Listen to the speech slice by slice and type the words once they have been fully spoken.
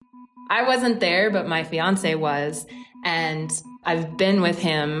I wasn't there, but my fiance was. And I've been with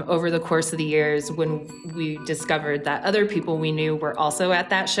him over the course of the years when we discovered that other people we knew were also at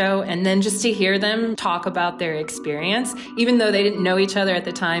that show. And then just to hear them talk about their experience, even though they didn't know each other at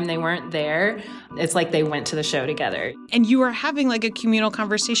the time, they weren't there. It's like they went to the show together. And you are having like a communal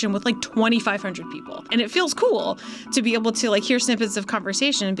conversation with like 2,500 people. And it feels cool to be able to like hear snippets of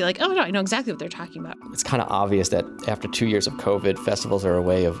conversation and be like, oh no, I know exactly what they're talking about. It's kind of obvious that after 2 years of COVID, festivals are a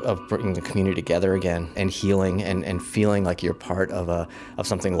way of bringing the community together again and healing and feeling like you're part of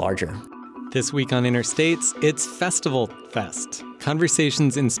something larger. This week on Interstates, it's Festival Fest.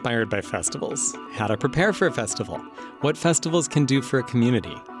 Conversations inspired by festivals. How to prepare for a festival. What festivals can do for a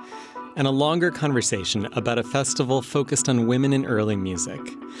community. And a longer conversation about a festival focused on women in early music.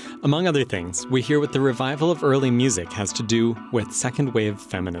 Among other things, we hear what the revival of early music has to do with second wave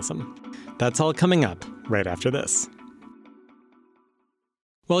feminism. That's all coming up right after this.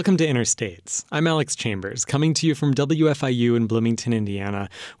 Welcome to Interstates. I'm Alex Chambers, coming to you from WFIU in Bloomington, Indiana,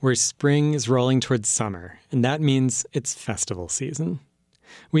 where spring is rolling towards summer, and that means it's festival season.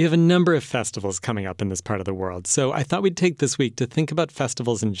 We have a number of festivals coming up in this part of the world, so I thought we'd take this week to think about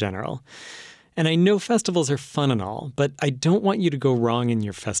festivals in general. And I know festivals are fun and all, but I don't want you to go wrong in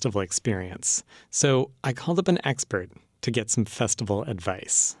your festival experience. So I called up an expert to get some festival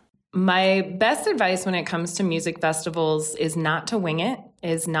advice. My best advice when it comes to music festivals is not to wing it,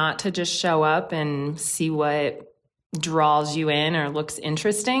 is not to just show up and see what draws you in or looks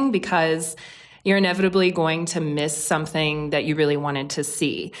interesting, because you're inevitably going to miss something that you really wanted to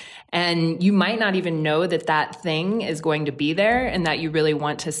see. And you might not even know that that thing is going to be there and that you really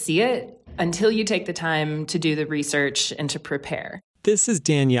want to see it until you take the time to do the research and to prepare. This is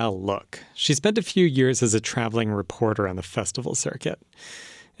Danielle Look. She spent a few years as a traveling reporter on the festival circuit.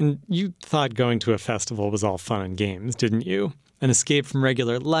 And you thought going to a festival was all fun and games, didn't you? An escape from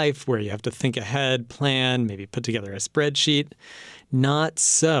regular life where you have to think ahead, plan, maybe put together a spreadsheet. Not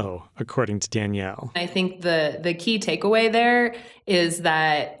so, according to Danielle. I think the key takeaway there is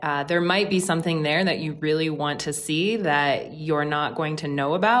that there might be something there that you really want to see that you're not going to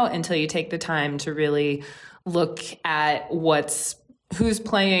know about until you take the time to really look at who's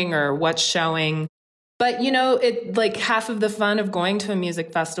playing or what's showing. But, like half of the fun of going to a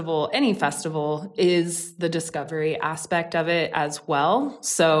music festival, any festival, is the discovery aspect of it as well.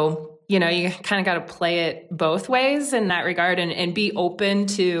 So, you kind of got to play it both ways in that regard and be open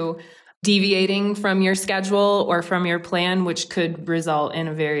to deviating from your schedule or from your plan, which could result in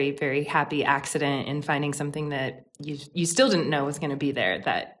a very, very happy accident in finding something that you still didn't know was going to be there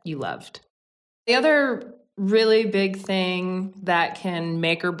that you loved. The other really big thing that can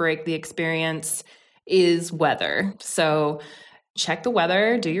make or break the experience is weather. So check the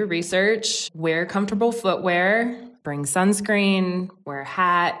weather, do your research, wear comfortable footwear, bring sunscreen, wear a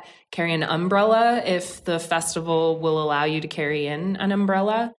hat, carry an umbrella if the festival will allow you to carry in an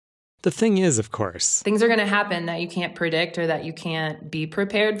umbrella. The thing is, of course, things are going to happen that you can't predict or that you can't be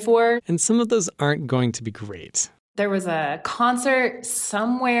prepared for. And some of those aren't going to be great. There was a concert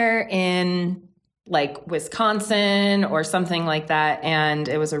somewhere in like Wisconsin or something like that. And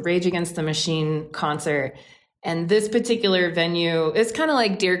it was a Rage Against the Machine concert. And this particular venue is kind of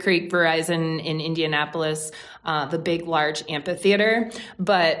like Deer Creek Verizon in Indianapolis, the big, large amphitheater.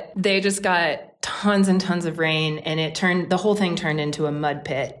 But they just got tons and tons of rain, and the whole thing turned into a mud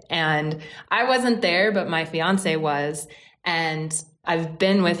pit. And I wasn't there, but my fiance was. And I've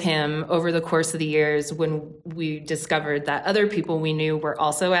been with him over the course of the years when we discovered that other people we knew were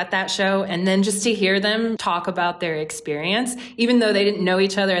also at that show. And then just to hear them talk about their experience, even though they didn't know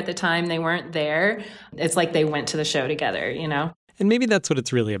each other at the time, they weren't there. It's like they went to the show together, And maybe that's what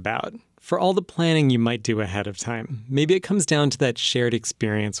it's really about. For all the planning you might do ahead of time, maybe it comes down to that shared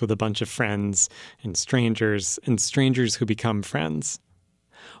experience with a bunch of friends and strangers who become friends.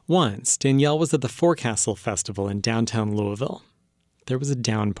 Once, Danielle was at the Forecastle Festival in downtown Louisville. There was a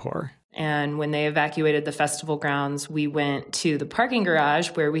downpour. And when they evacuated the festival grounds, we went to the parking garage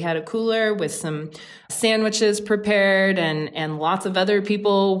where we had a cooler with some sandwiches prepared and lots of other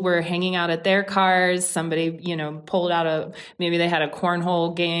people were hanging out at their cars. Somebody, pulled out maybe they had a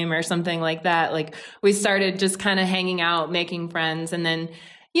cornhole game or something like that. Like we started just kind of hanging out, making friends, and then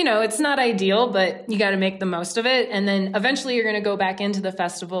it's not ideal, but you got to make the most of it. And then eventually you're going to go back into the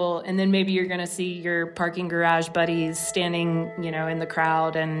festival, and then maybe you're going to see your parking garage buddies standing, in the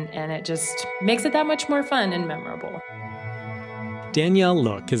crowd, and it just makes it that much more fun and memorable. Danielle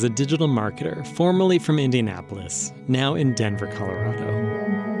Look is a digital marketer, formerly from Indianapolis, now in Denver, Colorado.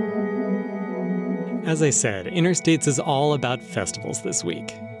 As I said, Interstates is all about festivals this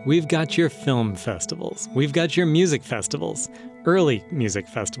week. We've got your film festivals. We've got your music festivals. Early music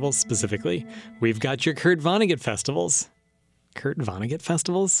festivals, specifically. We've got your Kurt Vonnegut festivals. Kurt Vonnegut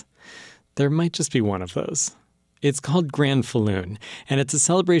festivals? There might just be one of those. It's called Granfalloon, and it's a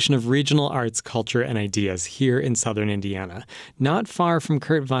celebration of regional arts, culture, and ideas here in southern Indiana, not far from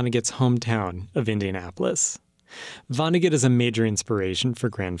Kurt Vonnegut's hometown of Indianapolis. Vonnegut is a major inspiration for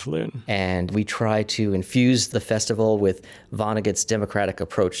Granfalloon. And we try to infuse the festival with Vonnegut's democratic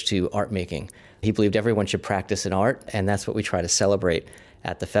approach to art making. He believed everyone should practice in art, and that's what we try to celebrate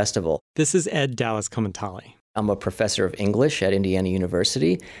at the festival. This is Ed Dallas Comentale. I'm a professor of English at Indiana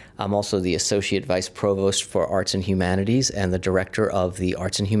University. I'm also the Associate Vice Provost for Arts and Humanities and the Director of the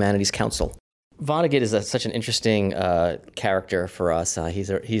Arts and Humanities Council. Vonnegut is such an interesting character for us.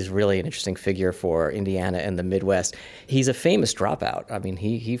 He's really an interesting figure for Indiana and the Midwest. He's a famous dropout. I mean,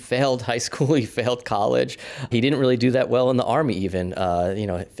 he failed high school, he failed college. He didn't really do that well in the Army even,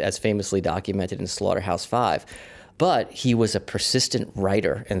 as famously documented in Slaughterhouse-Five. But he was a persistent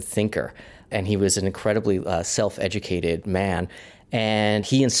writer and thinker, and he was an incredibly self-educated man. And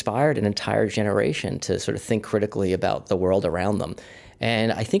he inspired an entire generation to sort of think critically about the world around them.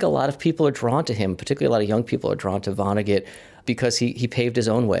 And I think a lot of people are drawn to him, particularly a lot of young people are drawn to Vonnegut because he paved his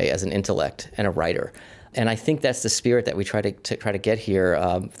own way as an intellect and a writer. And I think that's the spirit that we try to get here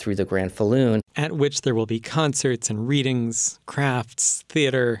through the Granfalloon. At which there will be concerts and readings, crafts,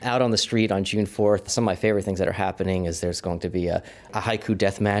 theater. Out on the street on June 4th, some of my favorite things that are happening is there's going to be a haiku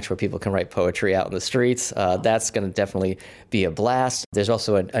death match where people can write poetry out in the streets. That's going to definitely be a blast. There's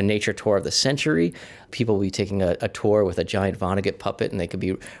also a nature tour of the century. People will be taking a tour with a giant Vonnegut puppet, and they could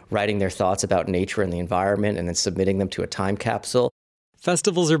be writing their thoughts about nature and the environment and then submitting them to a time capsule.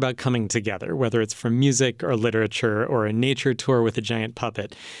 Festivals are about coming together, whether it's from music or literature or a nature tour with a giant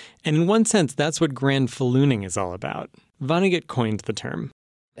puppet. And in one sense, that's what Granfallooning is all about. Vonnegut coined the term.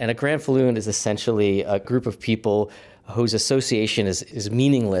 And a Granfalloon is essentially a group of people whose association is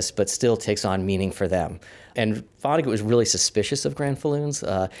meaningless but still takes on meaning for them. And Vonnegut was really suspicious of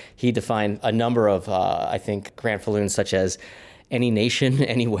Granfalloons. He defined a number of, Granfalloons such as any nation,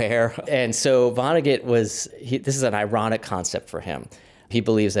 anywhere. And so Vonnegut this is an ironic concept for him. He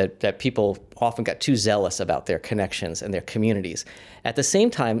believes that people often got too zealous about their connections and their communities. At the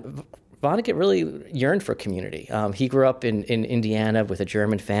same time, Vonnegut really yearned for community. He grew up in Indiana with a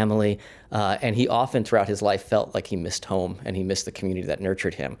German family, and he often throughout his life felt like he missed home and he missed the community that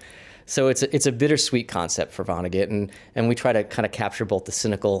nurtured him. So it's a bittersweet concept for Vonnegut, and we try to kind of capture both the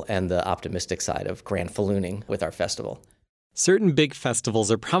cynical and the optimistic side of Granfallooning with our festival. Certain big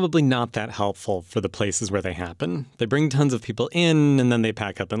festivals are probably not that helpful for the places where they happen. They bring tons of people in, and then they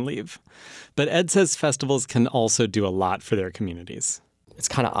pack up and leave. But Ed says festivals can also do a lot for their communities. It's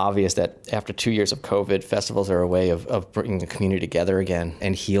kind of obvious that after 2 years of COVID, festivals are a way of bringing the community together again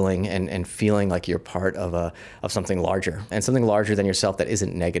and healing and feeling like you're part of something larger and something larger than yourself that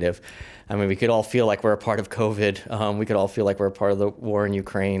isn't negative. I mean, we could all feel like we're a part of COVID. We could all feel like we're a part of the war in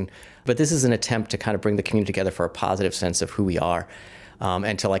Ukraine. But this is an attempt to kind of bring the community together for a positive sense of who we are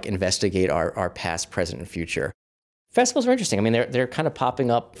and to like investigate our past, present, and future. Festivals are interesting. I mean, they're kind of popping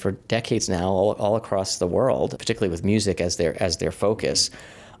up for decades now all across the world, particularly with music as their focus.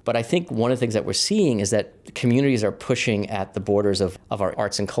 But I think one of the things that we're seeing is that communities are pushing at the borders of our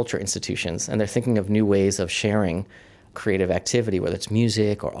arts and culture institutions, and they're thinking of new ways of sharing creative activity, whether it's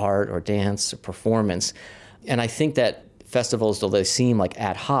music or art or dance or performance. And I think that festivals, though they seem like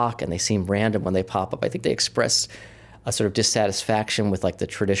ad hoc and they seem random when they pop up, I think they express a sort of dissatisfaction with like the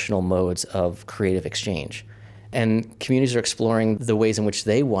traditional modes of creative exchange. And communities are exploring the ways in which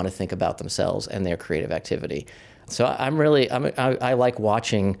they want to think about themselves and their creative activity. So I like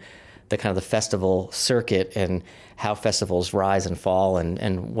watching the kind of the festival circuit and how festivals rise and fall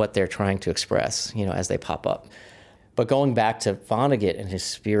and what they're trying to express, as they pop up. But going back to Vonnegut and his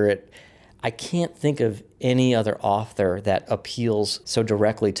spirit, I can't think of any other author that appeals so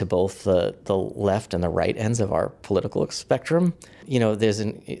directly to both the left and the right ends of our political spectrum. There's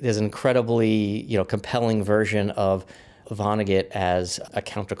an incredibly, compelling version of Vonnegut as a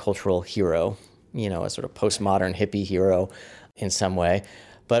countercultural hero, a sort of postmodern hippie hero in some way.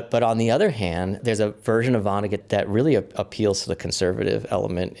 But on the other hand, there's a version of Vonnegut that really appeals to the conservative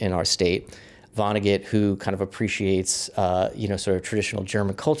element in our state. Vonnegut, who kind of appreciates, sort of traditional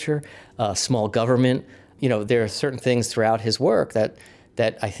German culture, small government. There are certain things throughout his work that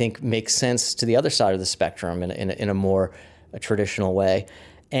I think make sense to the other side of the spectrum in a more traditional way.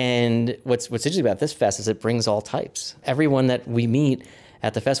 And what's interesting about this fest is it brings all types. Everyone that we meet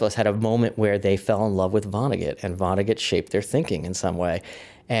at the festival has had a moment where they fell in love with Vonnegut, and Vonnegut shaped their thinking in some way.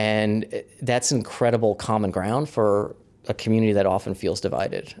 And that's incredible common ground for a community that often feels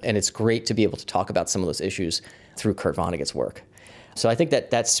divided. And it's great to be able to talk about some of those issues through Kurt Vonnegut's work. So I think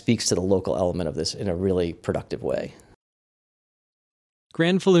that speaks to the local element of this in a really productive way.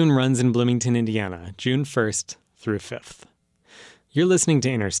 Granfalloon runs in Bloomington, Indiana, June 1st through 5th. You're listening to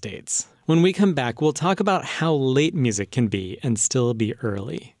Interstates. When we come back, we'll talk about how late music can be and still be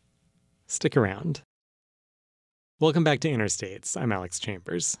early. Stick around. Welcome back to Interstates. I'm Alex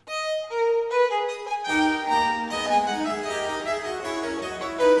Chambers.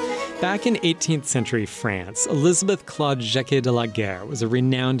 Back in 18th century France, Elizabeth Claude Jacquet de la Guerre was a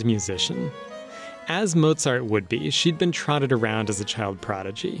renowned musician. As Mozart would be, she'd been trotted around as a child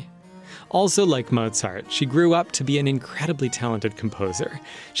prodigy. Also like Mozart, she grew up to be an incredibly talented composer.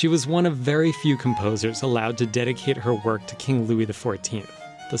 She was one of very few composers allowed to dedicate her work to King Louis XIV.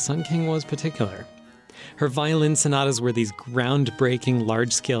 The Sun King was particular. Her violin sonatas were these groundbreaking,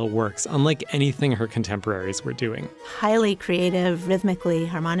 large-scale works, unlike anything her contemporaries were doing. Highly creative, rhythmically,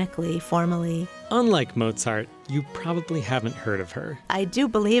 harmonically, formally. Unlike Mozart, you probably haven't heard of her. I do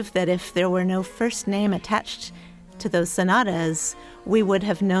believe that if there were no first name attached to those sonatas, we would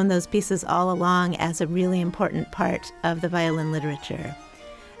have known those pieces all along as a really important part of the violin literature.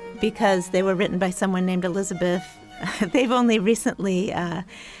 Because they were written by someone named Elizabeth, they've only recently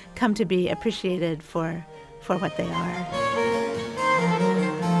come to be appreciated for what they are.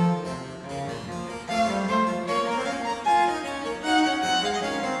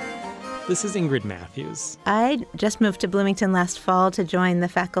 This is Ingrid Matthews. I just moved to Bloomington last fall to join the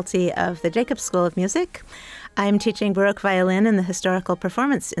faculty of the Jacobs School of Music. I'm teaching Baroque violin in the Historical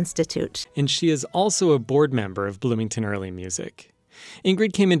Performance Institute. And she is also a board member of Bloomington Early Music.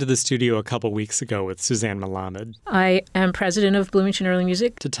 Ingrid came into the studio a couple weeks ago with Suzanne Malamed. I am president of Bloomington Early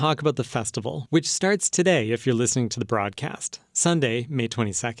Music. To talk about the festival, which starts today if you're listening to the broadcast, Sunday, May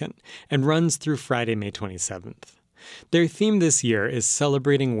 22nd, and runs through Friday, May 27th. Their theme this year is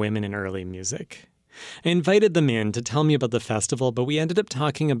celebrating women in early music. I invited them in to tell me about the festival, but we ended up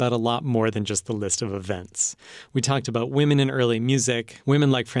talking about a lot more than just the list of events. We talked about women in early music, women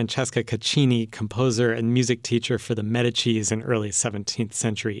like Francesca Caccini, composer and music teacher for the Medicis in early 17th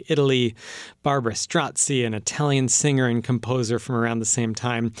century Italy, Barbara Strozzi, an Italian singer and composer from around the same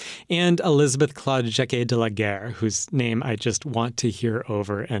time, and Elizabeth Claude Jacquet de la Guerre, whose name I just want to hear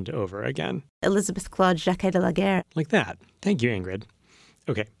over and over again. Elizabeth Claude Jacquet de la Guerre. Like that. Thank you, Ingrid.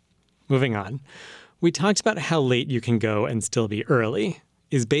 Okay, moving on. We talked about how late you can go and still be early.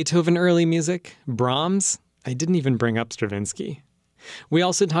 Is Beethoven early music? Brahms? I didn't even bring up Stravinsky. We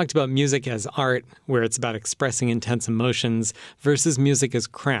also talked about music as art, where it's about expressing intense emotions, versus music as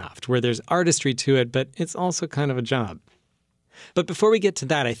craft, where there's artistry to it, but it's also kind of a job. But before we get to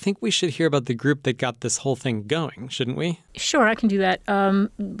that, I think we should hear about the group that got this whole thing going, shouldn't we? Sure, I can do that.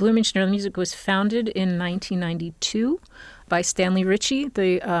 Bloomington Early Music was founded in 1992 by Stanley Ritchie,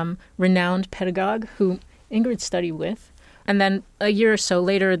 the renowned pedagogue who Ingrid studied with. And then a year or so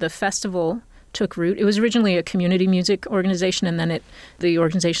later, the festival took root. It was originally a community music organization, and then the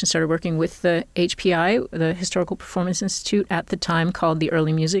organization started working with the HPI, the Historical Performance Institute, at the time called the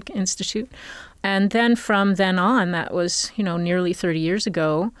Early Music Institute. And then from then on, that was, nearly 30 years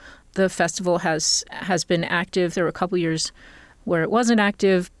ago, the festival has been active. There were a couple years where it wasn't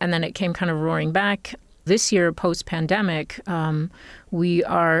active, and then it came kind of roaring back. This year, post-pandemic, we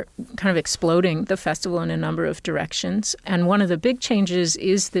are kind of exploding the festival in a number of directions. And one of the big changes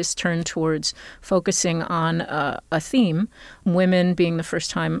is this turn towards focusing on a theme, women being the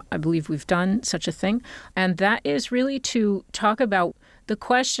first time I believe we've done such a thing. And that is really to talk about the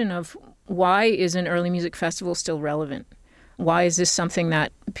question of why is an early music festival still relevant? Why is this something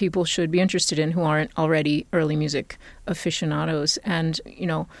that people should be interested in who aren't already early music aficionados? And,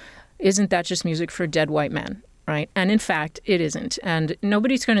 isn't that just music for dead white men, right? And in fact, it isn't. And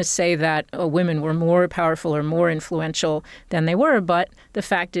nobody's going to say that women were more powerful or more influential than they were, but the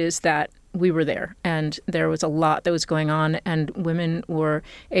fact is that we were there, and there was a lot that was going on, and women were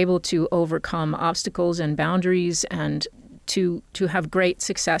able to overcome obstacles and boundaries and to have great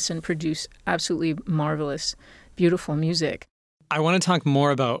success and produce absolutely marvelous, beautiful music. I want to talk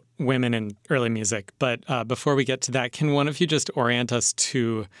more about women in early music, but before we get to that, can one of you just orient us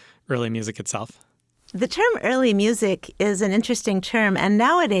to early music itself? The term early music is an interesting term, and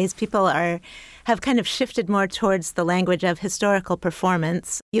nowadays people have kind of shifted more towards the language of historical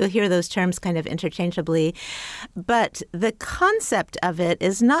performance. You'll hear those terms kind of interchangeably, but the concept of it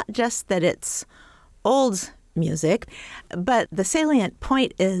is not just that it's old music, but the salient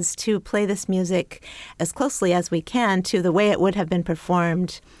point is to play this music as closely as we can to the way it would have been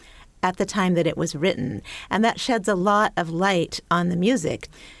performed at the time that it was written. And that sheds a lot of light on the music.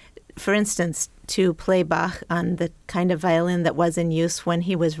 For instance, to play Bach on the kind of violin that was in use when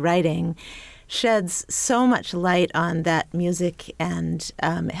he was writing sheds so much light on that music and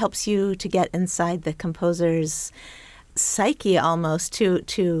helps you to get inside the composer's psyche almost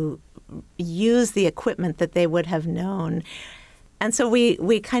to use the equipment that they would have known. And so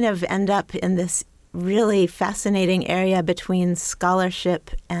we kind of end up in this really fascinating area between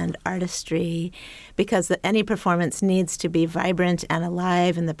scholarship and artistry, because any performance needs to be vibrant and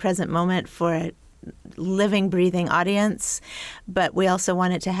alive in the present moment for a living, breathing audience. But we also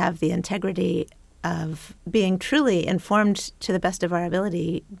want it to have the integrity of being truly informed to the best of our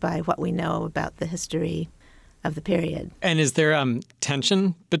ability by what we know about the history of the period. And is there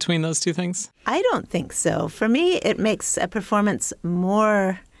tension between those two things? I don't think so. For me, it makes a performance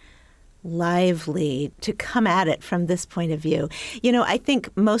more lively to come at it from this point of view. You know, I think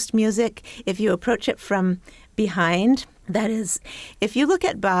most music, if you approach it from behind, that is, if you look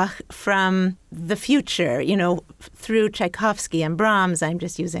at Bach from the future, you know, through Tchaikovsky and Brahms, I'm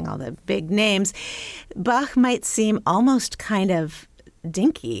just using all the big names, Bach might seem almost kind of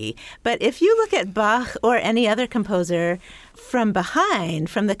dinky. But if you look at Bach or any other composer from behind,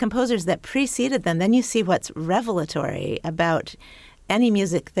 from the composers that preceded them, then you see what's revelatory about any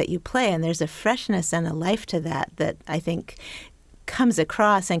music that you play. And there's a freshness and a life to that I think comes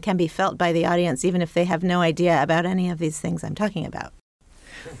across and can be felt by the audience, even if they have no idea about any of these things I'm talking about.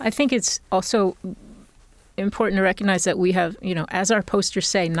 I think it's also important to recognize that we have, you know, as our posters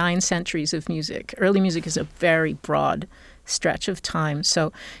say, 9 centuries of music. Early music is a very broad stretch of time.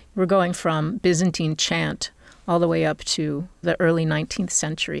 So we're going from Byzantine chant all the way up to the early 19th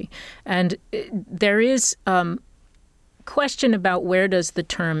century. And there is question about where does the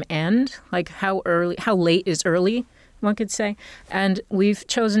term end, like how late is early, one could say. And we've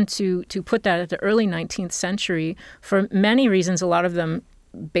chosen to put that at the early 19th century for many reasons, a lot of them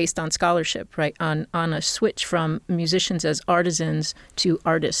based on scholarship, right, on a switch from musicians as artisans to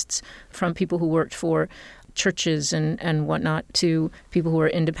artists, from people who worked for churches and whatnot to people who are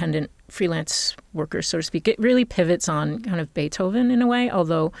independent freelance workers, so to speak. It really pivots on kind of Beethoven in a way,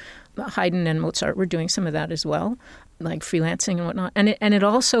 although Haydn and Mozart were doing some of that as well, like freelancing and whatnot. And it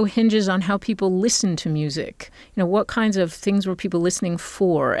also hinges on how people listen to music. You know, what kinds of things were people listening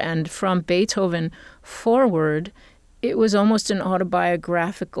for? And from Beethoven forward, it was almost an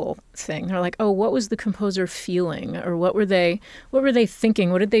autobiographical thing. They're like, oh, what was the composer feeling? Or what were they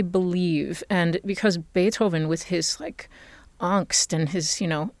thinking? What did they believe? And because Beethoven, with his like angst and his, you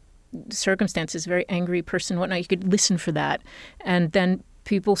know, circumstances, very angry person, whatnot, you could listen for that. And then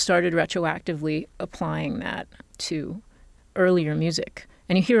people started retroactively applying that to earlier music.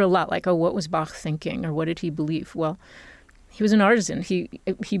 And you hear a lot like, oh, what was Bach thinking? Or what did he believe? Well, he was an artisan. He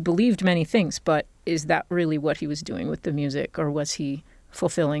believed many things, but is that really what he was doing with the music, or was he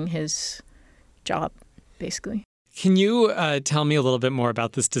fulfilling his job, basically? Can you tell me a little bit more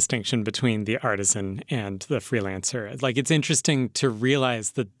about this distinction between the artisan and the freelancer? Like, it's interesting to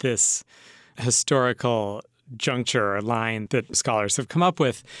realize that this historical juncture or line that scholars have come up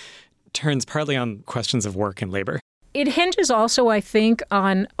with turns partly on questions of work and labor. It hinges also, I think,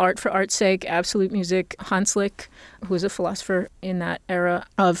 on art for art's sake, absolute music. Hanslick, who was a philosopher in that era,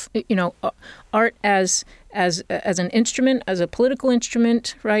 of, you know, art as an instrument, as a political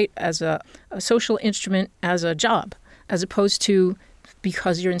instrument, right, as a social instrument, as a job, as opposed to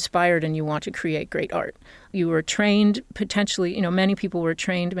because you're inspired and you want to create great art. You were trained potentially, you know, many people were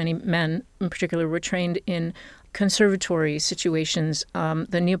trained, many men in particular were trained in conservatory situations,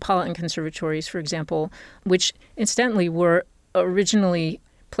 the Neapolitan conservatories, for example, which incidentally were originally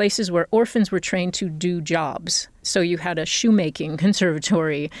places where orphans were trained to do jobs. So you had a shoemaking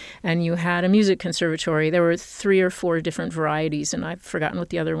conservatory and you had a music conservatory. There were 3 or 4 different varieties, and I've forgotten what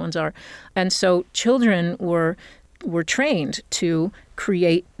the other ones are. And so children were trained to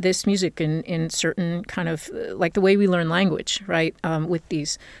create this music in certain kind of, like the way we learn language, right, with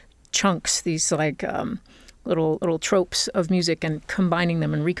these chunks, these like little tropes of music, and combining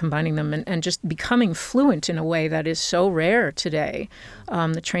them and recombining them and just becoming fluent in a way that is so rare today.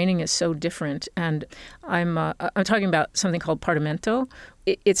 The training is so different. And I'm talking about something called partimento.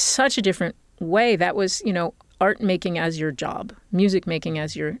 It's such a different way. That was, you know, art making as your job, music making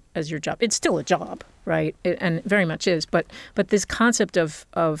as your job. It's still a job, right? And very much is. But this concept of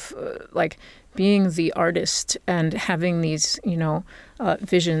like being the artist and having these, you know,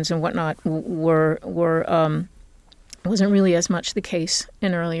 visions and whatnot wasn't really as much the case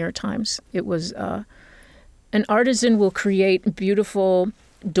in earlier times. It was an artisan will create beautiful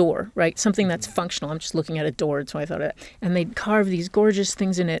door, right? Something that's functional. I'm just looking at a door, so I thought of it. And they'd carve these gorgeous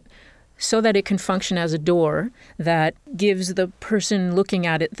things in it, so that it can function as a door that gives the person looking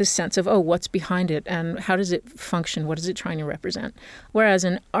at it the sense of, oh, what's behind it and how does it function? What is it trying to represent? Whereas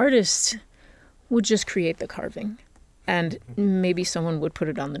an artist would just create the carving and maybe someone would put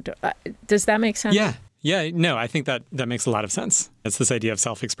it on the door. Does that make sense? Yeah. Yeah, no, I think that makes a lot of sense. It's this idea of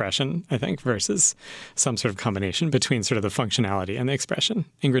self-expression, I think, versus some sort of combination between sort of the functionality and the expression.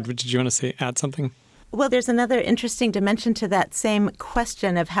 Ingrid, did you want to add something? Well, there's another interesting dimension to that same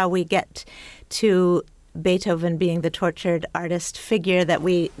question of how we get to Beethoven being the tortured artist figure that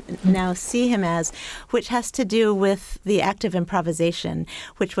we now see him as, which has to do with the act of improvisation,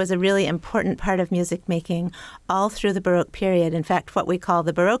 which was a really important part of music making all through the Baroque period. In fact, what we call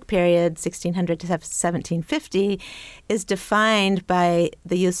the Baroque period, 1600 to 1750, is defined by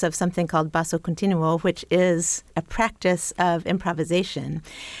the use of something called basso continuo, which is a practice of improvisation.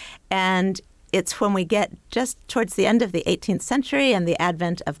 And it's when we get just towards the end of the 18th century and the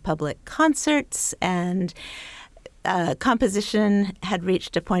advent of public concerts and composition had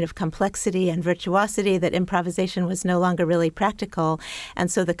reached a point of complexity and virtuosity that improvisation was no longer really practical.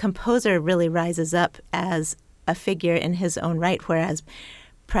 And so the composer really rises up as a figure in his own right, whereas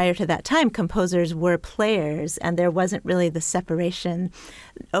prior to that time, composers were players and there wasn't really the separation.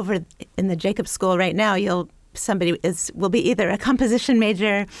 Over in the Jacob School right now, somebody will be either a composition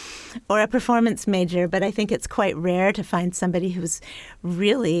major or a performance major, but I think it's quite rare to find somebody who's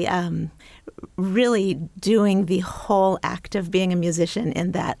really, really doing the whole act of being a musician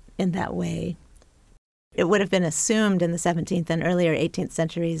in that way. It would have been assumed in the 17th and earlier 18th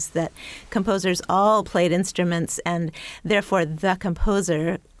centuries that composers all played instruments, and therefore the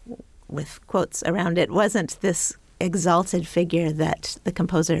composer, with quotes around it, wasn't this exalted figure that the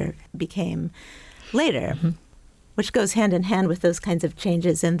composer became later, which goes hand in hand with those kinds of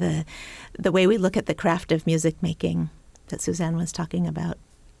changes in the way we look at the craft of music making that Suzanne was talking about.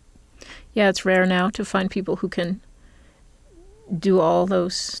 Yeah, it's rare now to find people who can do all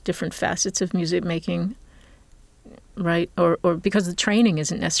those different facets of music making, right? Or because the training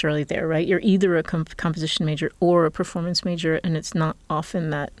isn't necessarily there, right? You're either a composition major or a performance major, and it's not often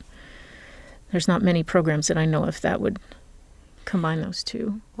that there's not many programs that I know of that would combine those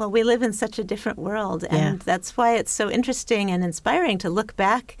two. Well, we live in such a different world, and that's why it's so interesting and inspiring to look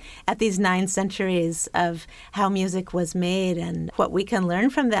back at these 9 centuries of how music was made and what we can learn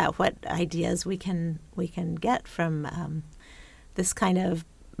from that, what ideas we can get from this kind of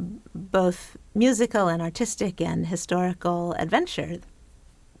both musical and artistic and historical adventure.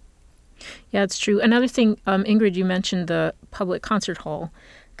 Yeah, it's true. Another thing, Ingrid, you mentioned the public concert hall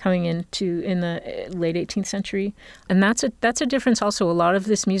coming in the late 18th century. And that's a difference also. A lot of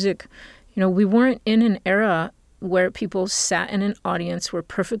this music, we weren't in an era where people sat in an audience, were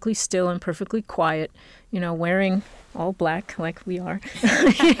perfectly still and perfectly quiet, wearing all black like we are,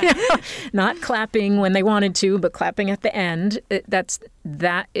 not clapping when they wanted to, but clapping at the end.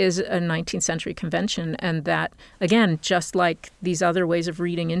 That is a 19th century convention. And that, again, just like these other ways of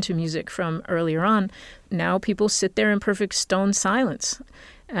reading into music from earlier on, now people sit there in perfect stone silence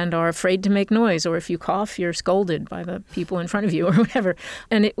and are afraid to make noise, or if you cough, you're scolded by the people in front of you or whatever.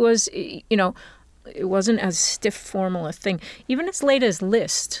 And it was, it wasn't as stiff formal a thing. Even as late as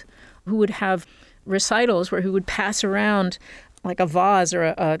Liszt, who would have recitals where he would pass around like a vase or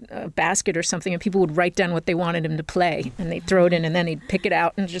a basket or something, and people would write down what they wanted him to play, and they'd throw it in, and then he'd pick it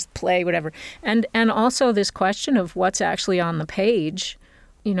out and just play whatever. And also this question of what's actually on the page,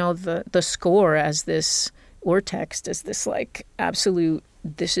 the score as this, or text as this like absolute,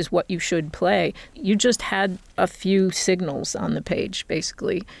 this is what you should play. You just had a few signals on the page,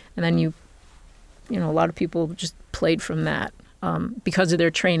 basically. And then a lot of people just played from that because of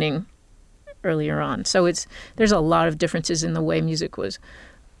their training earlier on. So there's a lot of differences in the way music was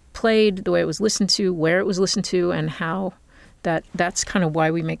played, the way it was listened to, where it was listened to, and how that's kind of why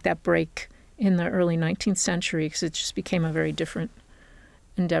we make that break in the early 19th century, because it just became a very different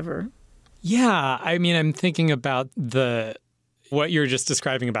endeavor. Yeah, I mean, I'm thinking about what you're just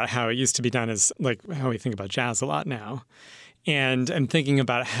describing about how it used to be done is like how we think about jazz a lot now. And I'm thinking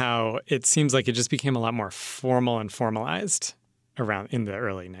about how it seems like it just became a lot more formal and formalized around in the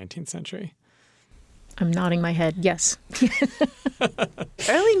early 19th century. I'm nodding my head, yes.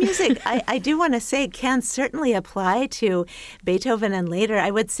 Early music, I do want to say, can certainly apply to Beethoven and later.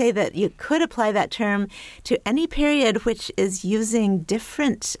 I would say that you could apply that term to any period which is using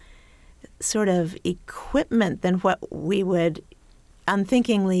different sort of equipment than what we would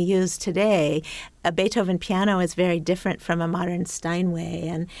unthinkingly use today. A Beethoven piano is very different from a modern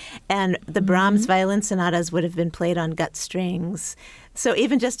Steinway, and the Brahms violin sonatas would have been played on gut strings. So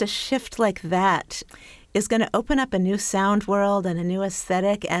even just a shift like that is going to open up a new sound world and a new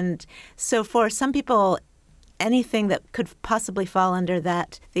aesthetic. And so for some people, anything that could possibly fall under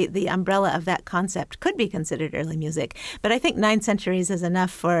that, the umbrella of that concept could be considered early music. But I think 9 centuries is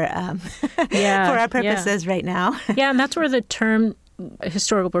enough for for our purposes right now. Yeah, and that's where the term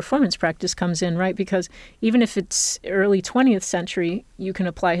historical performance practice comes in, right? Because even if it's early 20th century, you can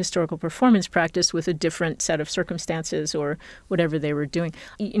apply historical performance practice with a different set of circumstances or whatever they were doing.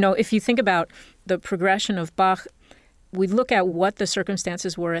 You know, if you think about the progression of Bach, we look at what the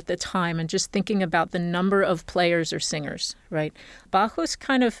circumstances were at the time and just thinking about the number of players or singers, right? Bach was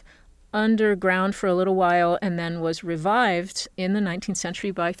kind of underground for a little while and then was revived in the 19th century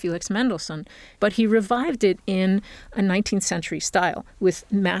by Felix Mendelssohn. But he revived it in a 19th century style with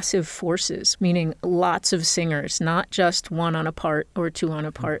massive forces, meaning lots of singers, not just one on a part or two on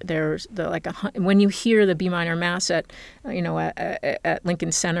a part. There's when you hear the B minor Mass at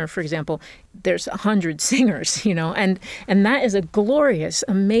Lincoln Center, for example, there's 100 singers, and that is a glorious,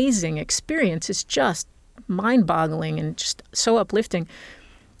 amazing experience. It's just mind-boggling and just so uplifting.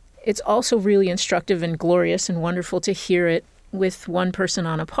 It's also really instructive and glorious and wonderful to hear it with one person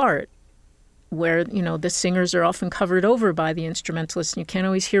on a part, where, the singers are often covered over by the instrumentalists, and you can't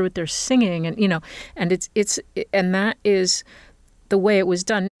always hear what they're singing, and and that is the way it was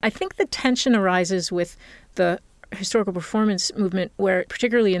done. I think the tension arises with the historical performance movement, where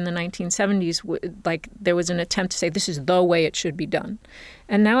particularly in the 1970s, there was an attempt to say this is the way it should be done.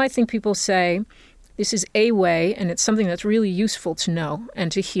 And now I think people say, this is a way, and it's something that's really useful to know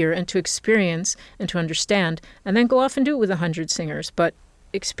and to hear and to experience and to understand, and then go off and do it with 100 singers. But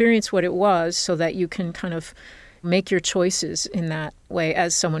experience what it was so that you can kind of make your choices in that way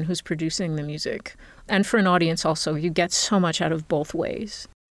as someone who's producing the music. And for an audience also, you get so much out of both ways.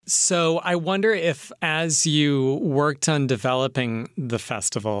 So I wonder if, as you worked on developing the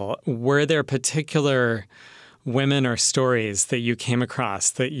festival, were there particular women or stories that you came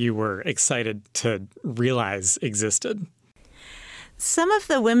across that you were excited to realize existed? Some of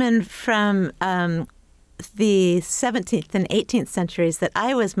the women from the 17th and 18th centuries that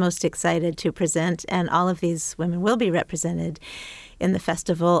I was most excited to present, and all of these women will be represented in the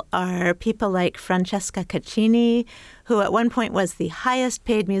festival, are people like Francesca Caccini, who at one point was the highest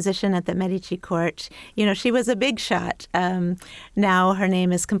paid musician at the Medici court. She was a big shot. Now her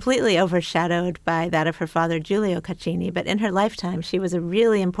name is completely overshadowed by that of her father, Giulio Caccini. But in her lifetime, she was a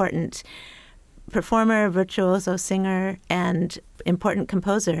really important performer, virtuoso singer, and important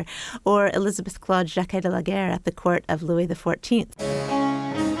composer. Or Elizabeth Claude Jacquet de la Guerre at the court of Louis XIV,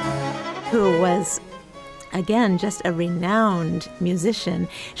 who was, again, just a renowned musician.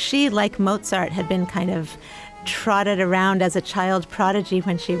 She, like Mozart, had been kind of trotted around as a child prodigy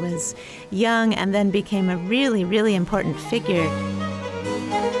when she was young and then became a really, really important figure.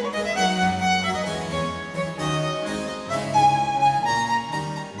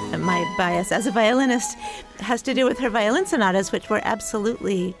 My bias as a violinist has to do with her violin sonatas, which were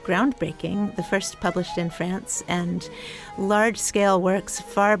absolutely groundbreaking, the first published in France, and large-scale works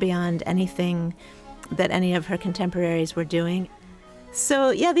far beyond anything that any of her contemporaries were doing. So,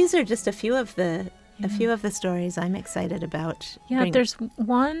 yeah, these are just a few of the stories I'm excited about. Yeah, there's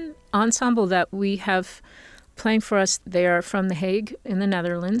one ensemble that we have playing for us. They are from The Hague in the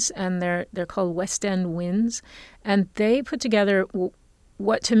Netherlands, and they're called West End Winds, and they put together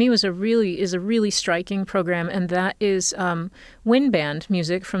what to me is a really striking program, and that is wind band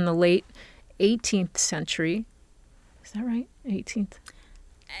music from the late 18th century. Is that right? 18th?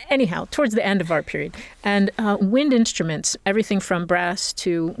 Anyhow, towards the end of our period. And wind instruments, everything from brass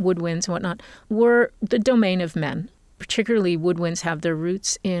to woodwinds and whatnot, were the domain of men. Particularly woodwinds have their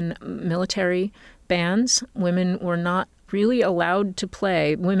roots in military bands. Women were not really allowed to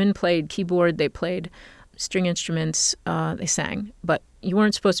play. Women played keyboard, they played string instruments, they sang, but you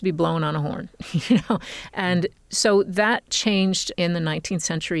weren't supposed to be blowing on a horn, And so that changed in the 19th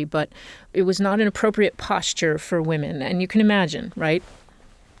century, but it was not an appropriate posture for women. And you can imagine, right?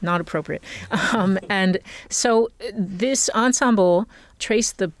 Not appropriate. And so this ensemble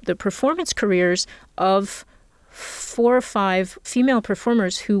traced the performance careers of 4 or 5 female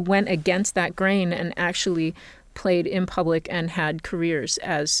performers who went against that grain and actually played in public and had careers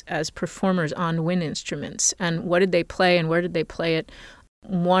as performers on wind instruments. And what did they play and where did they play it?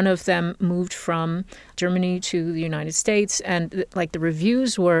 One of them moved from Germany to the United States, and the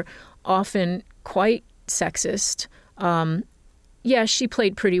reviews were often quite sexist. Yeah, she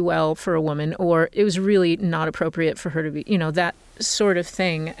played pretty well for a woman, or it was really not appropriate for her to be, that sort of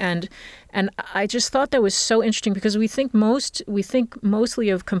thing. And I just thought that was so interesting because we think mostly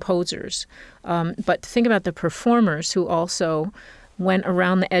of composers, but think about the performers who also went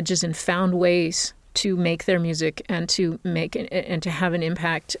around the edges and found ways to make their music and to have an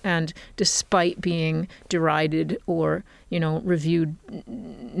impact, and despite being derided or reviewed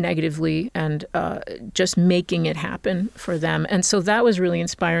negatively, and just making it happen for them. And so that was really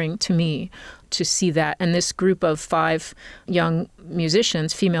inspiring to me to see that. And this group of 5 young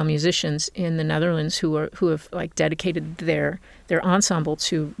musicians, female musicians in the Netherlands, who have like dedicated their ensemble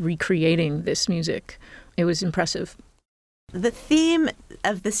to recreating this music. It was impressive. The theme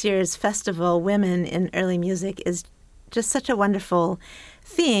of this year's festival, Women in Early Music, is just such a wonderful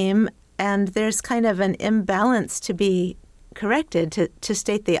theme, and there's kind of an imbalance to be corrected. To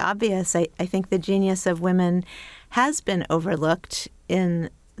state the obvious, I think the genius of women has been overlooked in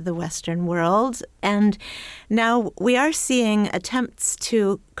the Western world, and now we are seeing attempts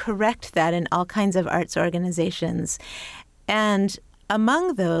to correct that in all kinds of arts organizations. And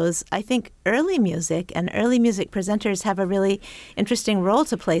among those, I think early music and early music presenters have a really interesting role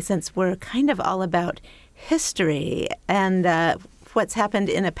to play, since we're kind of all about history and what's happened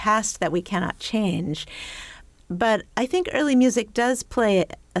in a past that we cannot change. But I think early music does play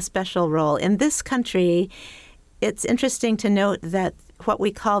a special role. In this country, it's interesting to note that what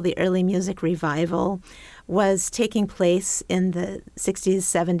we call the early music revival was taking place in the 60s,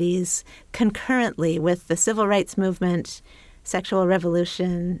 70s, concurrently with the civil rights movement, sexual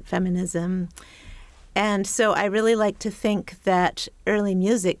revolution, feminism. And so I really like to think that early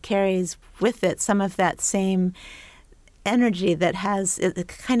music carries with it some of that same energy that has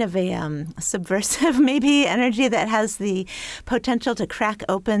kind of a subversive, maybe, energy that has the potential to crack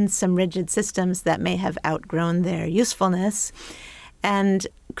open some rigid systems that may have outgrown their usefulness, and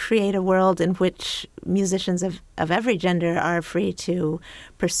create a world in which musicians of every gender are free to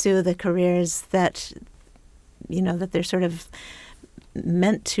pursue the careers that they're sort of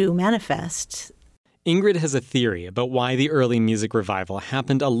meant to manifest. Ingrid has a theory about why the early music revival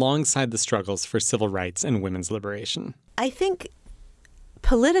happened alongside the struggles for civil rights and women's liberation. I think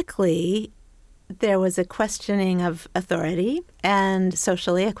politically there was a questioning of authority, and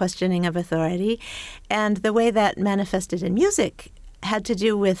socially a questioning of authority. And the way that manifested in music had to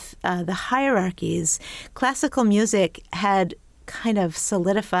do with the hierarchies. Classical music had kind of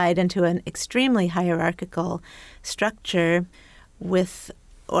solidified into an extremely hierarchical structure, with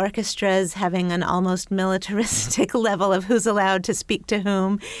orchestras having an almost militaristic level of who's allowed to speak to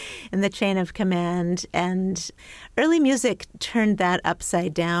whom in the chain of command. And early music turned that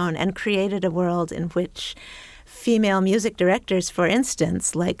upside down and created a world in which female music directors, for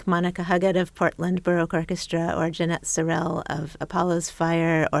instance, like Monica Huggett of Portland Baroque Orchestra, or Jeanette Sorel of Apollo's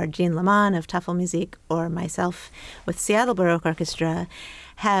Fire, or Jean Lamont of Tafelmusik, or myself with Seattle Baroque Orchestra,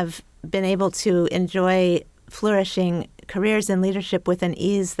 have been able to enjoy flourishing careers in leadership with an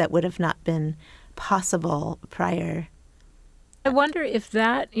ease that would have not been possible prior. I wonder if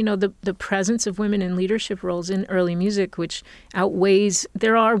that, the presence of women in leadership roles in early music, which outweighs,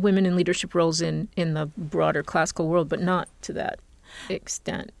 there are women in leadership roles in the broader classical world, but not to that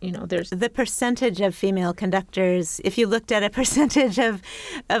extent. There's the percentage of female conductors. If you looked at a percentage of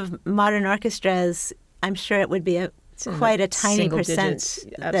modern orchestras, I'm sure it would be quite a tiny percent.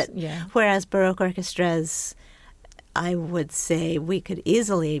 Whereas Baroque orchestras, I would say we could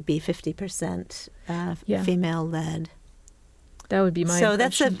easily be 50% female-led. That would be my So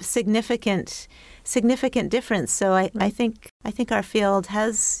impression. that's a significant difference. So I think our field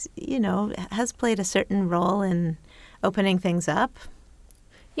has played a certain role in opening things up.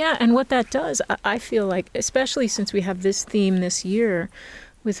 Yeah, and what that does, I feel like, especially since we have this theme this year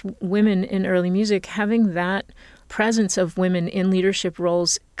with women in early music, having that presence of women in leadership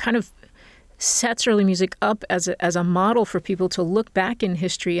roles kind of sets early music up as a model for people to look back in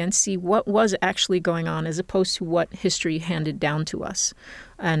history and see what was actually going on, as opposed to what history handed down to us,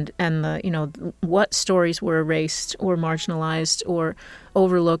 and the what stories were erased or marginalized or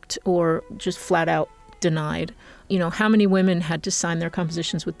overlooked or just flat out denied. How many women had to sign their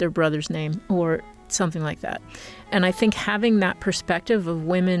compositions with their brother's name or something like that. And I think having that perspective of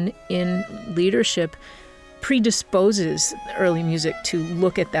women in leadership predisposes early music to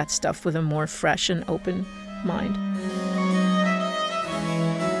look at that stuff with a more fresh and open mind.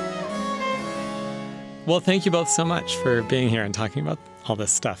 Well, thank you both so much for being here and talking about all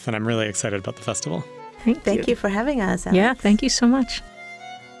this stuff, and I'm really excited about the festival. Thank you for having us, Alex. Yeah, thank you so much.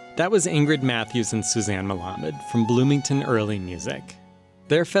 That was Ingrid Matthews and Suzanne Malamed from Bloomington Early Music.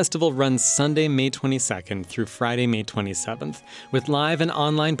 Their festival runs Sunday, May 22nd through Friday, May 27th, with live and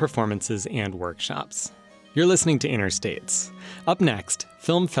online performances and workshops. You're listening to Interstates. Up next,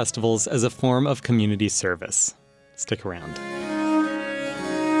 film festivals as a form of community service. Stick around.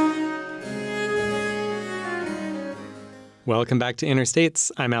 Welcome back to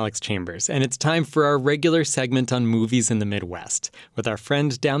Interstates. I'm Alex Chambers, and it's time for our regular segment on movies in the Midwest with our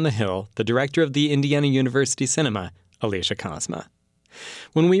friend down the hill, the director of the Indiana University Cinema, Alicia Kosma.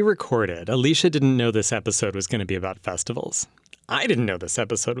 When we recorded, Alicia didn't know this episode was going to be about festivals. I didn't know this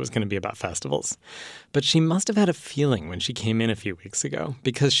episode was going to be about festivals. But she must have had a feeling when she came in a few weeks ago,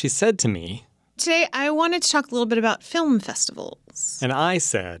 because she said to me, Today, I wanted to talk a little bit about film festivals. and I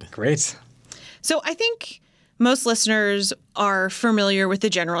said, great. So I think most listeners are familiar with the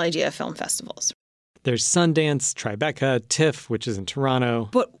general idea of film festivals. There's Sundance, Tribeca, TIFF, which is in Toronto.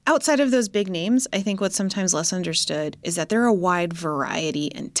 But outside of those big names, I think what's sometimes less understood is that there are a wide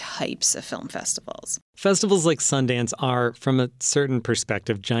variety and types of film festivals. Festivals like Sundance are, from a certain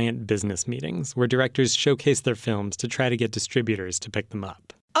perspective, giant business meetings where directors showcase their films to try to get distributors to pick them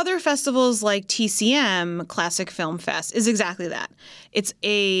up. Other festivals like TCM, Classic Film Fest, is exactly that. It's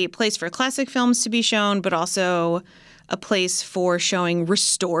a place for classic films to be shown, but also a place for showing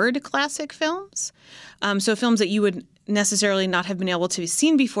restored classic films. So films that you would necessarily not have been able to be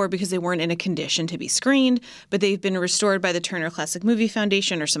seen before because they weren't in a condition to be screened, but they've been restored by the Turner Classic Movie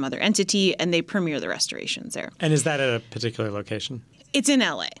Foundation or some other entity, and they premiere the restorations there. And is that at a particular location? It's in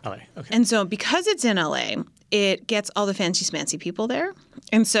LA. LA, okay. And so because it's in LA, it gets all the fancy-smancy people there.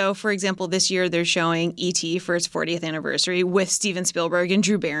 And so, for example, this year they're showing E.T. for its 40th anniversary with Steven Spielberg and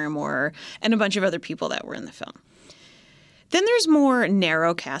Drew Barrymore and a bunch of other people that were in the film. Then there's more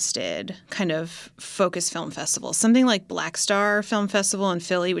narrow-casted kind of focus film festivals, something like Black Star Film Festival in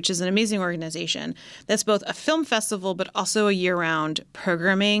Philly, which is an amazing organization that's both a film festival but also a year-round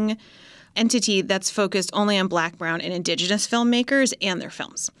programming entity that's focused only on Black, Brown, and Indigenous filmmakers and their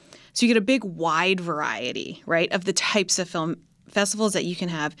films. So you get a big, wide variety, right, of the types of film festivals that you can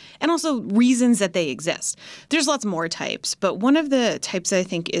have and also reasons that they exist. There's lots more types, but one of the types that I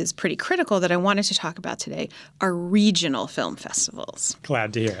think is pretty critical that I wanted to talk about today are regional film festivals.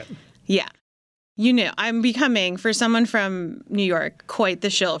 Glad to hear it. Yeah. You know, I'm becoming, for someone from New York, quite the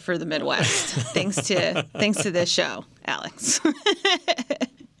shill for the Midwest, thanks to this show, Alex.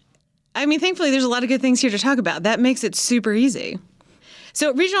 I mean, thankfully, there's a lot of good things here to talk about. That makes it super easy.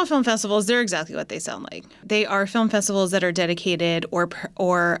 So regional film festivals, they're exactly what they sound like. They are film festivals that are dedicated or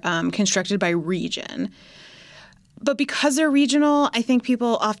constructed by region. But because they're regional, I think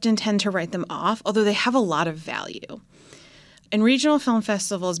people often tend to write them off, although they have a lot of value. And regional film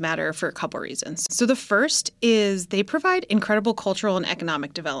festivals matter for a couple reasons. So the first is they provide incredible cultural and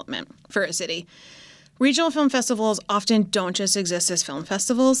economic development for a city. Regional film festivals often don't just exist as film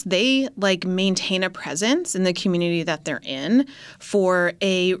festivals. They maintain a presence in the community that they're in for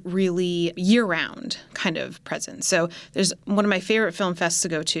a really year-round kind of presence. So there's one of my favorite film fests to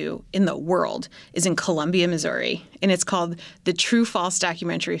go to in the world is in Columbia, Missouri, and it's called the True False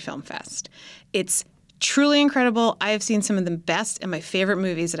Documentary Film Fest. It's truly incredible. I have seen some of the best and my favorite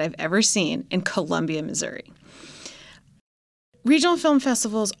movies that I've ever seen in Columbia, Missouri. Regional film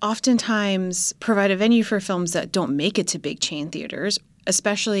festivals oftentimes provide a venue for films that don't make it to big chain theaters,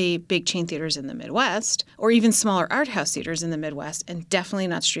 especially big chain theaters in the Midwest, or even smaller art house theaters in the Midwest, and definitely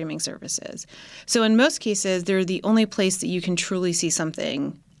not streaming services. So in most cases, they're the only place that you can truly see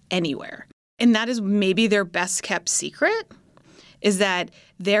something anywhere. And that is maybe their best kept secret, is that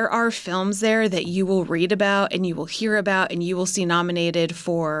there are films there that you will read about and you will hear about and you will see nominated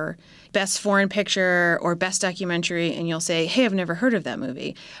for Best Foreign Picture or Best Documentary, and you'll say, hey, I've never heard of that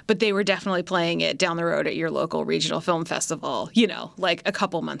movie. But they were definitely playing it down the road at your local regional film festival, like a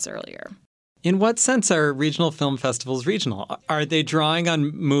couple months earlier. In what sense are regional film festivals regional? Are they drawing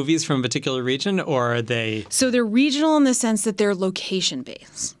on movies from a particular region, or are they... So they're regional in the sense that they're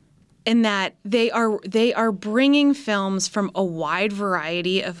location-based, in that they are bringing films from a wide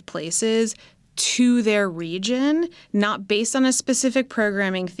variety of places to their region, not based on a specific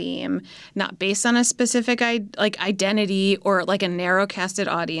programming theme, not based on a specific identity or like a narrow-casted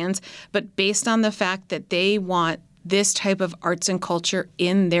audience, but based on the fact that they want this type of arts and culture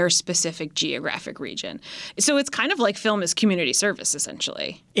in their specific geographic region. So it's kind of like film as community service,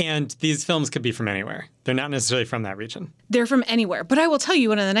 essentially. And these films could be from anywhere. They're not necessarily from that region. They're from anywhere. But I will tell you,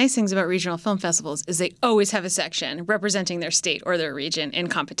 one of the nice things about regional film festivals is they always have a section representing their state or their region in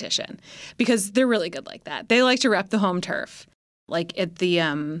competition, because they're really good like that. They like to rep the home turf. Like at the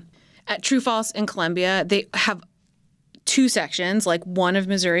at True False in Columbia, they have two sections, like one of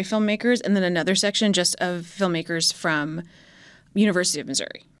Missouri filmmakers and then another section just of filmmakers from University of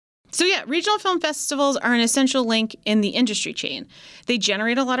Missouri. So yeah, regional film festivals are an essential link in the industry chain. They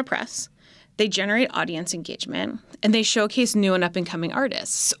generate a lot of press, they generate audience engagement, and they showcase new and up-and-coming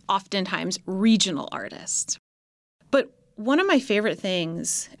artists, oftentimes regional artists. But one of my favorite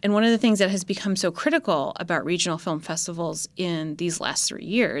things, and one of the things that has become so critical about regional film festivals in these last 3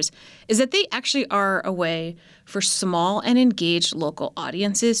 years, is that they actually are a way for small and engaged local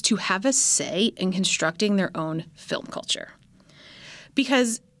audiences to have a say in constructing their own film culture.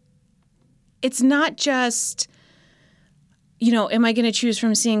 Because it's not just, am I going to choose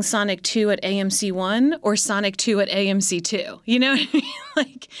from seeing Sonic 2 at AMC 1 or Sonic 2 at AMC 2? You know what I mean?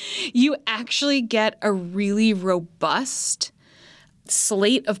 Like, you actually get a really robust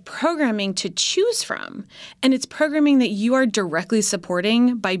slate of programming to choose from. And it's programming that you are directly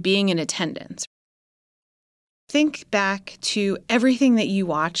supporting by being in attendance. Think back to everything that you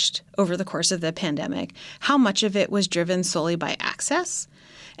watched over the course of the pandemic, how much of it was driven solely by access,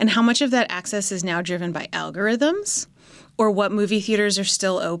 and how much of that access is now driven by algorithms, or what movie theaters are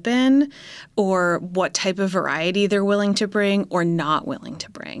still open, or what type of variety they're willing to bring or not willing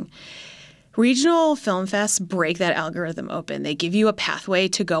to bring. Regional film fests break that algorithm open. They give you a pathway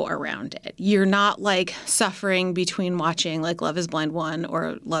to go around it. You're not like suffering between watching like Love is Blind 1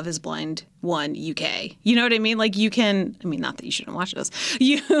 or Love is Blind 1 UK. You know what I mean? Like not that you shouldn't watch those.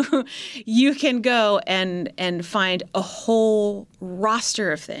 You can go and find a whole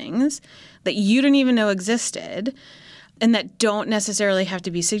roster of things that you didn't even know existed, and that don't necessarily have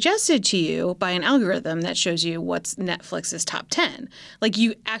to be suggested to you by an algorithm that shows you what's Netflix's top 10. Like,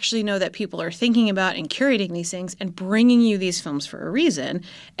 you actually know that people are thinking about and curating these things and bringing you these films for a reason,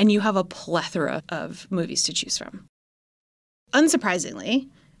 and you have a plethora of movies to choose from. Unsurprisingly,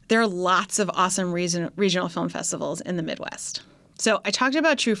 there are lots of awesome regional film festivals in the Midwest. So I talked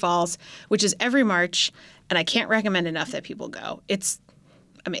about True Falls, which is every March, and I can't recommend enough that people go. It's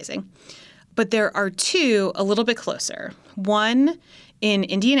amazing. But there are two a little bit closer, one in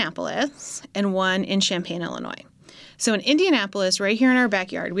Indianapolis and one in Champaign, Illinois. So in Indianapolis, right here in our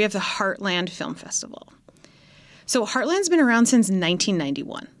backyard, we have the Heartland Film Festival. So Heartland's been around since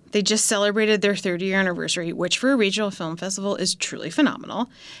 1991. They just celebrated their 30-year anniversary, which for a regional film festival is truly phenomenal,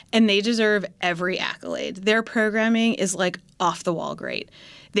 and they deserve every accolade. Their programming is like off-the-wall great.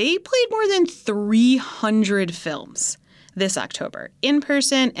 They played more than 300 films this October, in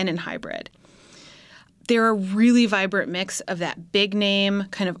person and in hybrid. They're a really vibrant mix of that big name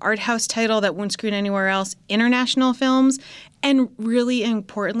kind of art house title that won't screen anywhere else, international films, and really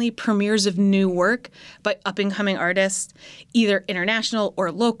importantly, premieres of new work by up-and-coming artists, either international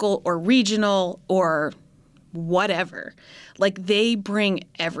or local or regional or whatever. Like, they bring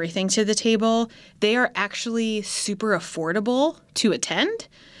everything to the table. They are actually super affordable to attend.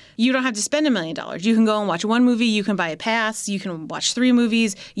 You don't have to spend $1 million. You can go and watch one movie. You can buy a pass. You can watch 3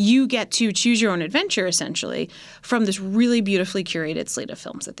 movies. You get to choose your own adventure, essentially, from this really beautifully curated slate of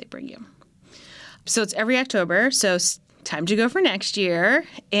films that they bring you. So it's every October. So it's time to go for next year.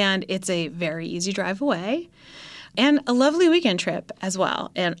 And it's a very easy drive away and a lovely weekend trip as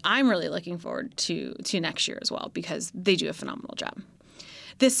well. And I'm really looking forward to next year as well, because they do a phenomenal job.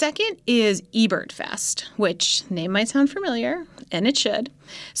 The second is Ebert Fest, which name might sound familiar, and it should.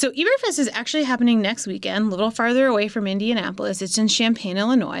 So Ebert Fest is actually happening next weekend, a little farther away from Indianapolis. It's in Champaign,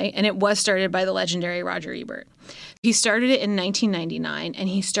 Illinois, and it was started by the legendary Roger Ebert. He started it in 1999, and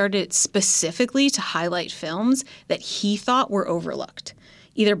he started it specifically to highlight films that he thought were overlooked,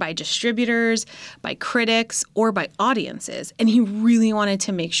 either by distributors, by critics, or by audiences. And he really wanted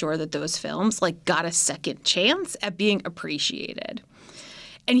to make sure that those films got a second chance at being appreciated.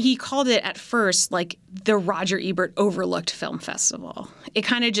 And he called it at first the Roger Ebert Overlooked Film Festival. It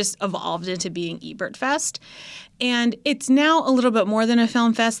kind of just evolved into being Ebert Fest. And it's now a little bit more than a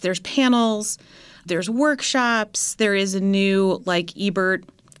film fest. There's panels, there's workshops, there is a new Ebert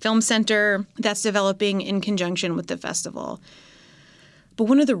Film Center that's developing in conjunction with the festival. But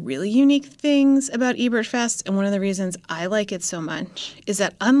one of the really unique things about Ebert Fest, and one of the reasons I like it so much, is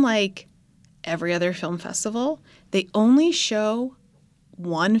that unlike every other film festival, they only show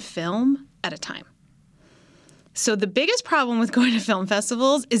one film at a time. So the biggest problem with going to film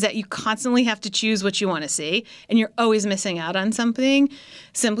festivals is that you constantly have to choose what you want to see, and you're always missing out on something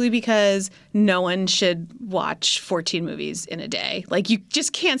simply because no one should watch 14 movies in a day. You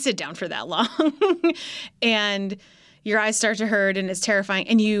just can't sit down for that long. And your eyes start to hurt, and it's terrifying,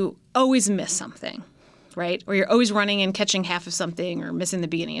 and you always miss something, right? Or you're always running and catching half of something or missing the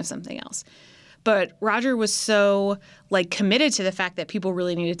beginning of something else. But Roger was so committed to the fact that people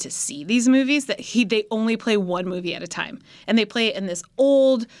really needed to see these movies that they only play one movie at a time. And they play it in this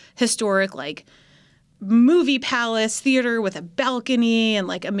old historic movie palace theater with a balcony and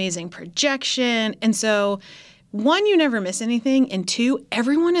amazing projection. And so one, you never miss anything, and two,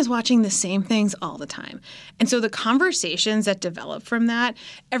 everyone is watching the same things all the time. And so the conversations that develop from that,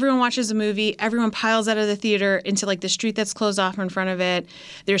 everyone watches a movie, everyone piles out of the theater into like the street that's closed off in front of it.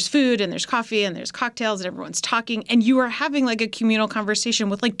 There's food and there's coffee and there's cocktails and everyone's talking, and you are having like a communal conversation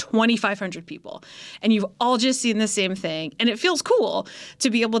with like 2,500 people. And you've all just seen the same thing. And it feels cool to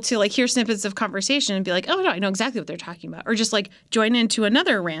be able to like hear snippets of conversation and be like, oh no, I know exactly what they're talking about. Or just like join into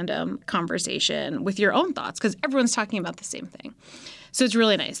another random conversation with your own thoughts, because everyone's talking about the same thing. So it's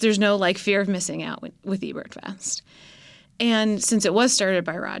really nice. There's no like fear of missing out with Ebert Fest. And since it was started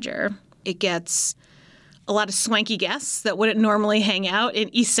by Roger, it gets a lot of swanky guests that wouldn't normally hang out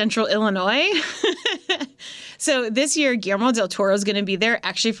in East Central Illinois. So this year, Guillermo del Toro is going to be there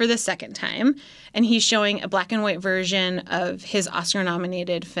actually for the second time. And he's showing a black and white version of his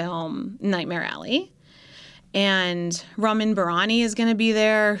Oscar-nominated film, Nightmare Alley. And Ramin Barani is going to be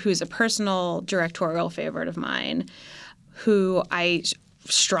there, who's a personal directorial favorite of mine, who I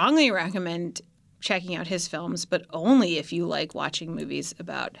strongly recommend checking out his films, but only if you like watching movies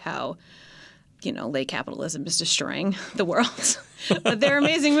about how, you know, late capitalism is destroying the world. But they're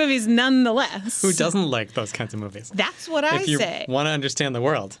amazing movies nonetheless. Who doesn't like those kinds of movies? That's what I say. If you want to understand the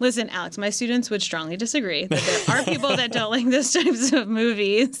world. Listen, Alex, my students would strongly disagree that there are people that don't like those types of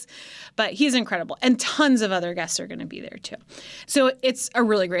movies. But he's incredible. And tons of other guests are going to be there, too. So it's a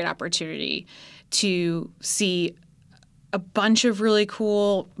really great opportunity to see a bunch of really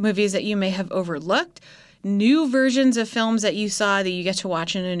cool movies that you may have overlooked, new versions of films that you saw that you get to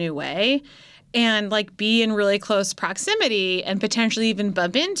watch in a new way, and like be in really close proximity and potentially even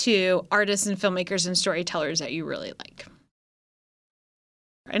bump into artists and filmmakers and storytellers that you really like.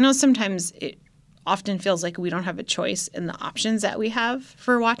 I know sometimes it often feels like we don't have a choice in the options that we have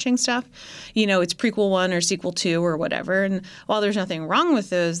for watching stuff. You know, it's prequel 1 or sequel 2 or whatever. And while there's nothing wrong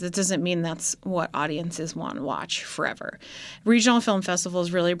with those, that doesn't mean that's what audiences want to watch forever. Regional film festivals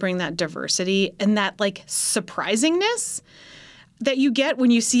really bring that diversity and that like surprisingness that you get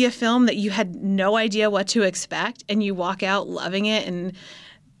when you see a film that you had no idea what to expect and you walk out loving it and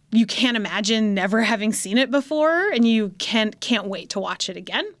you can't imagine never having seen it before and you can't wait to watch it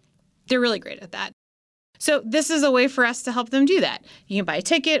again. They're really great at that. So this is a way for us to help them do that. You can buy a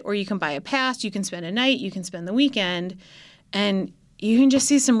ticket or you can buy a pass. You can spend a night. You can spend the weekend. And you can just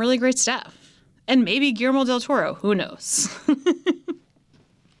see some really great stuff. And maybe Guillermo del Toro. Who knows?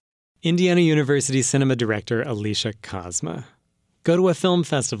 Indiana University cinema director Alicia Kozma. Go to a film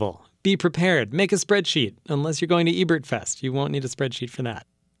festival. Be prepared. Make a spreadsheet. Unless you're going to Ebert Fest. You won't need a spreadsheet for that.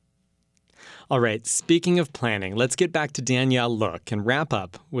 All right, speaking of planning, let's get back to Danielle Look and wrap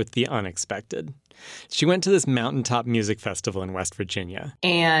up with the unexpected. She went to this mountaintop music festival in West Virginia.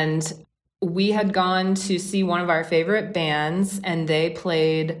 And we had gone to see one of our favorite bands, and they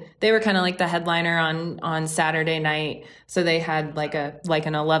were kind of like the headliner on Saturday night. So they had like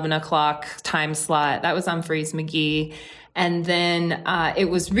an 11 o'clock time slot. That was on Freeze McGee. And then it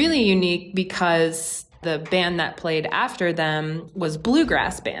was really unique because the band that played after them was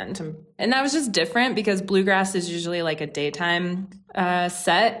bluegrass band. And that was just different because bluegrass is usually like a daytime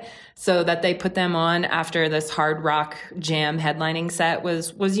set. So that they put them on after this hard rock jam headlining set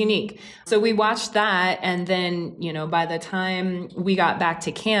was unique. So we watched that. And then, you know, by the time we got back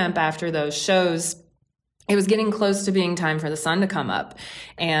to camp after those shows, it was getting close to being time for the sun to come up.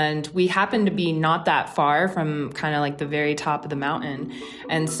 And we happened to be not that far from kind of like the very top of the mountain.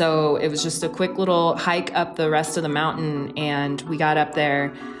 And so it was just a quick little hike up the rest of the mountain. And we got up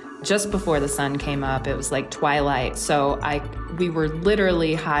there just before the sun came up. It was like twilight. So we were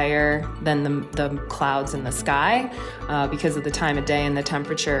literally higher than the clouds in the sky because of the time of day and the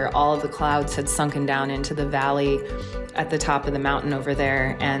temperature. All of the clouds had sunken down into the valley at the top of the mountain over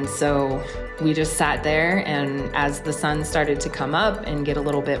there. And so we just sat there, and as the sun started to come up and get a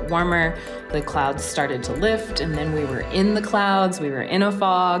little bit warmer, the clouds started to lift, and then we were in the clouds, we were in a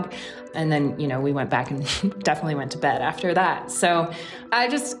fog, and then, you know, we went back and definitely went to bed after that. So I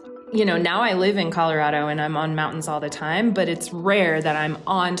just, you know, now I live in Colorado and I'm on mountains all the time, but it's rare that I'm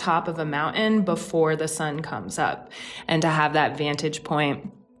on top of a mountain before the sun comes up. And to have that vantage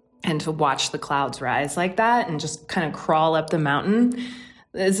point and to watch the clouds rise like that and just kind of crawl up the mountain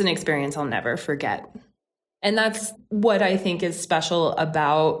is an experience I'll never forget. And that's what I think is special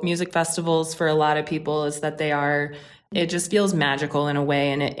about music festivals for a lot of people, is that it just feels magical in a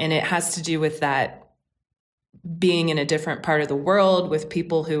way. And it has to do with that being in a different part of the world with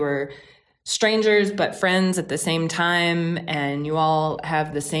people who are strangers but friends at the same time, and you all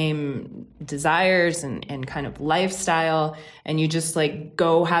have the same desires and kind of lifestyle, and you just like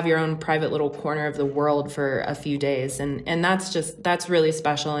go have your own private little corner of the world for a few days, and that's really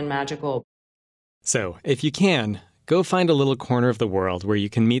special and magical. So, if you can, go find a little corner of the world where you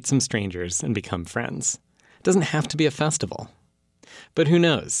can meet some strangers and become friends. It doesn't have to be a festival. But who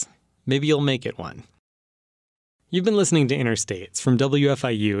knows? Maybe you'll make it one. You've been listening to Interstates from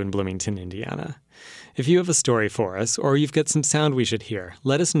WFIU in Bloomington, Indiana. If you have a story for us, or you've got some sound we should hear,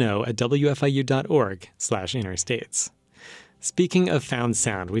 let us know at wfiu.org/interstates. Speaking of found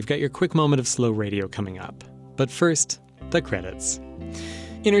sound, we've got your quick moment of slow radio coming up. But first, the credits.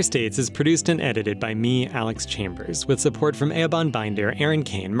 Interstates is produced and edited by me, Alex Chambers, with support from Eoban Binder, Aaron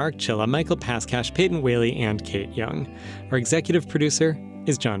Kane, Mark Chilla, Michael Paskash, Peyton Whaley, and Kate Young. Our executive producer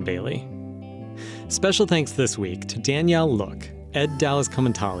is John Bailey. Special thanks this week to Danielle Look, Ed Dallas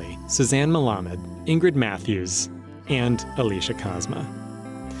Komentali, Suzanne Malamed, Ingrid Matthews, and Alicia Cosma.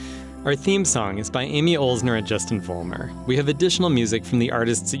 Our theme song is by Amy Olsner and Justin Vollmer. We have additional music from the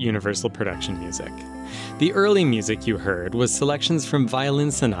artists at Universal Production Music. The early music you heard was selections from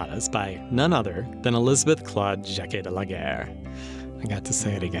violin sonatas by none other than Elizabeth Claude Jacquet de la Guerre. I got to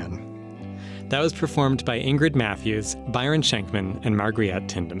say it again. That was performed by Ingrid Matthews, Byron Schenkman, and Margriette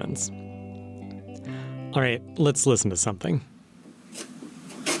Tindemans. All right, let's listen to something.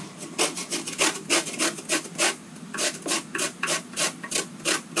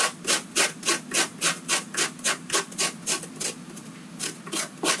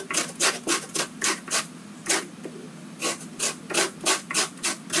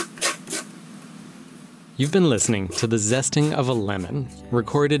 You've been listening to The Zesting of a Lemon,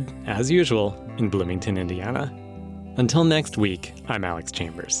 recorded, as usual, in Bloomington, Indiana. Until next week, I'm Alex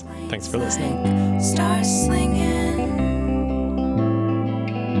Chambers. Thanks for listening. Stars slinging